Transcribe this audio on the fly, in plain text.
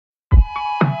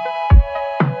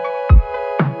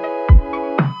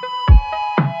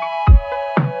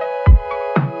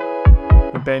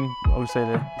Ben, obviously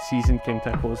the season came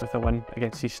to a close with a win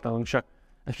against East Stirlingshire.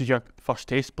 This was your first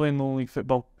taste playing Lowland League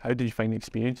football. How did you find the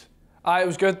experience? It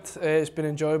was good. It's been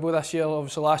enjoyable this year.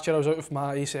 Obviously last year I was out with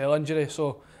my ACL injury,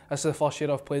 so this is the first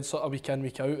year I've played sort of week in,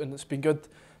 week out, and it's been good.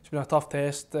 It's been a tough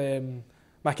test. Mick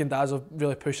and Daz have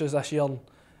really pushed us this year,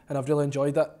 and I've really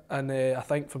enjoyed it. And I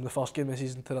think from the first game of the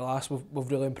season to the last,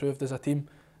 we've really improved as a team,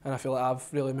 and I feel like I've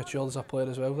really matured as a player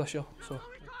as well this year. So.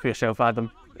 For yourself,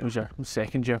 Adam, it was your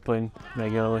second year playing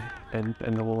regularly in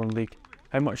the Lowland League.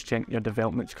 How much do you think your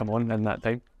development's come on in that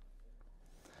time?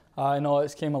 I know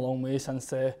it's came a long way since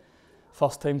the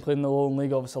first time playing the Lowland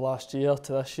League, obviously last year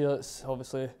to this year. It's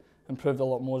obviously improved a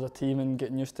lot more as a team, and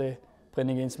getting used to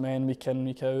playing against men week in,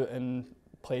 week out, and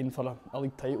playing for a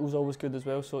league title is always good as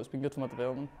well, so it's been good for my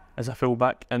development. As a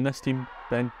full-back in this team,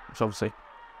 Ben, it's obviously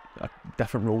a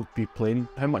different role to be playing.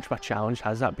 How much of a challenge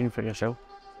has that been for yourself?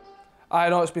 I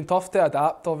know it's been tough to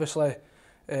adapt, obviously,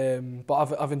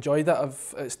 but I've enjoyed it.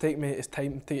 It's taken me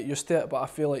time to get used to it, but I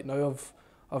feel like now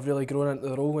I've really grown into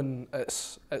the role, and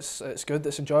it's good.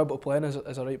 It's enjoyable playing as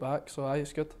a right back, so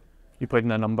it's good. You played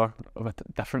in a number of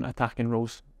different attacking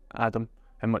roles, Adam.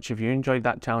 How much have you enjoyed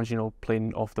that challenge,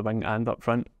 playing off the wing and up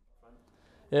front?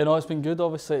 Yeah, no, it's been good.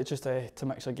 Obviously, it's just to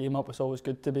mix a game up. It's always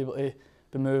good to be able to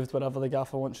be moved wherever the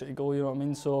gaffer wants you to go, you know what I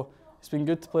mean? So it's been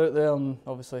good to play out there, and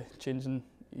obviously changing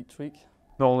each week.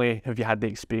 Not only have you had the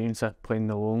experience of playing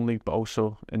the Lowland League, but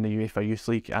also in the UEFA Youth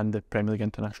League and the Premier League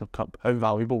International Cup. How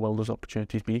valuable will those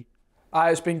opportunities be?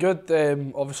 It's been good.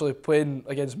 Obviously playing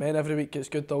against men every week, it's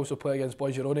good to also play against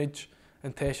boys your own age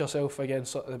and test yourself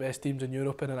against the best teams in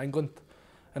Europe and in England.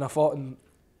 And I thought in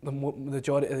the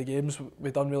majority of the games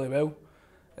we done really well.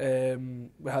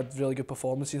 We had really good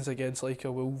performances against like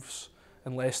Wolves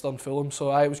and Leicester and Fulham,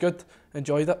 so it was good.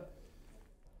 Enjoyed it.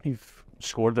 You've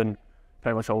scored in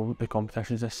pretty much all the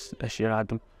competitions this year,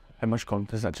 Adam. How much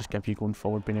confidence does that just give you going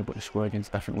forward, being able to score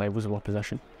against different levels of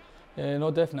opposition? Yeah,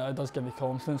 no, definitely it does give you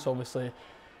confidence. Obviously,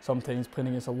 sometimes playing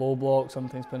against a low block,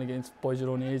 sometimes playing against boys your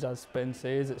own age, as Ben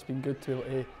says. It's been good to be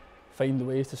able to find the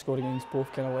ways to score against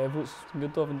both kind of levels. It's been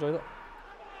good to have enjoyed it.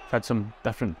 You've had some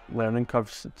different learning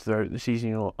curves throughout the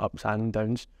season, ups and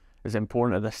downs. Is it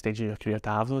important at this stage of your career to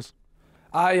have those?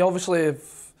 Obviously,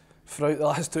 throughout the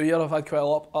last 2 years I've had quite a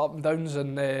lot of up and downs,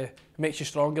 and it makes you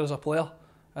stronger as a player.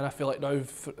 And I feel like now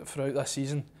throughout this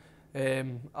season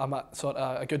I'm at sort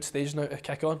of a good stage now to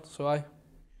kick on, so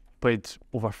Played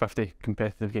over 50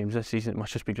 competitive games this season. It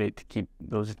must just be great to keep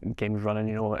those games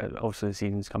running, obviously the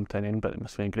season's come to an end, but it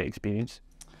must be a great experience.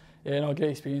 Yeah, no,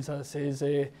 great experience, as it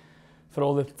says, for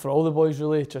all the boys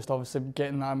really, just obviously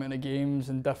getting that amount of games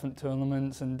and different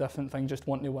tournaments and different things, just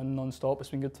wanting to win non-stop. It's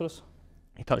been good for us.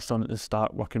 You touched on at the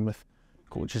start working with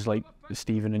coaches like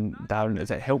Stephen and Darren.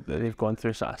 Has it helped that they've gone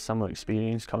through sort of similar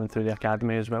experience coming through the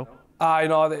academy as well?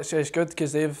 No, it's good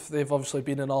because they've obviously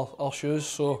been in our shoes,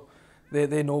 so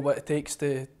they know what it takes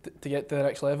to get to the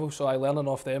next level. So learning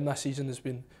off them this season has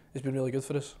been really good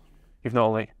for us. You've not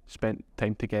only spent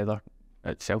time together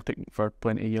at Celtic for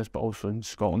plenty of years, but also in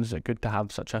Scotland. Is it good to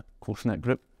have such a close-knit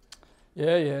group?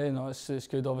 Yeah, it's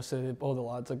good. Obviously, all the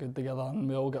lads are good together, and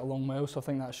we all get along well. So I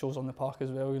think that shows on the park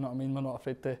as well. You know what I mean? We're not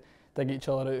afraid to dig each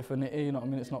other out if we need to. You know what I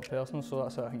mean? It's not personal. So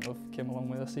that's what I think we've came a long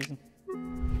way this season.